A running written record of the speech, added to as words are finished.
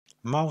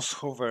Mouse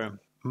hover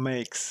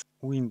makes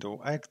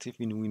window active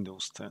in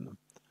Windows 10.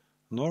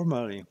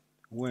 Normally,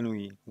 when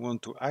we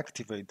want to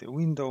activate the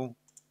window,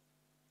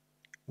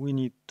 we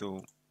need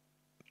to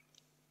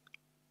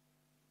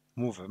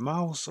move a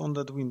mouse on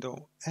that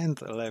window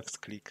and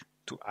left click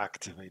to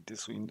activate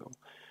this window.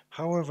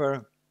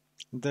 However,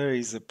 there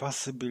is a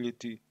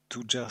possibility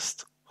to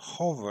just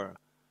hover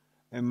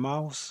a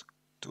mouse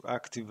to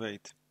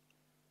activate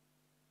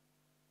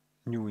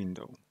new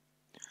window.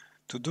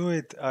 To do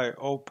it, I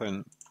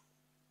open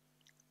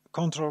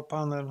Control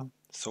Panel,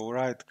 so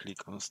right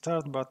click on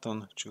Start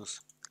button,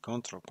 choose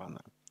Control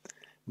Panel.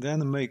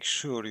 Then make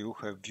sure you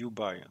have View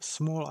by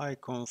Small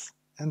Icons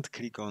and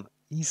click on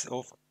Ease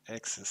of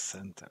Access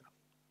Center.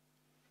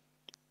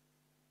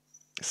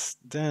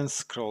 Then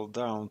scroll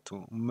down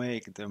to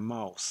Make the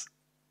mouse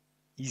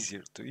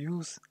easier to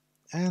use,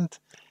 and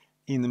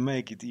in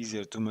Make it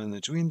easier to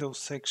manage Windows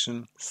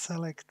section,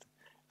 select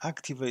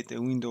Activate the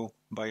window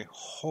by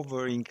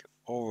hovering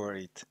over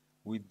it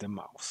with the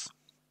mouse.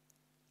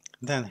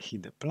 Then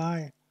hit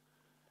Apply,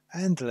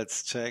 and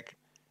let's check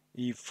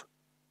if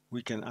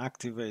we can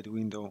activate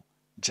window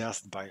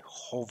just by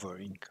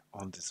hovering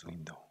on this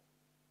window.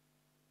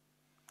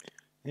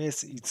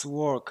 Yes, it's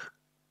work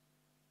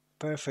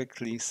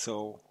perfectly,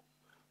 so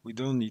we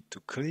don't need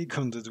to click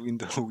on that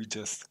window, we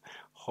just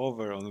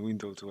hover on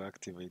window to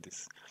activate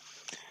this.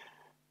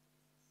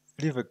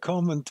 Leave a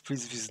comment,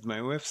 please visit my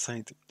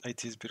website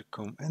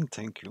itsbir.com, and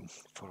thank you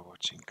for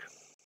watching.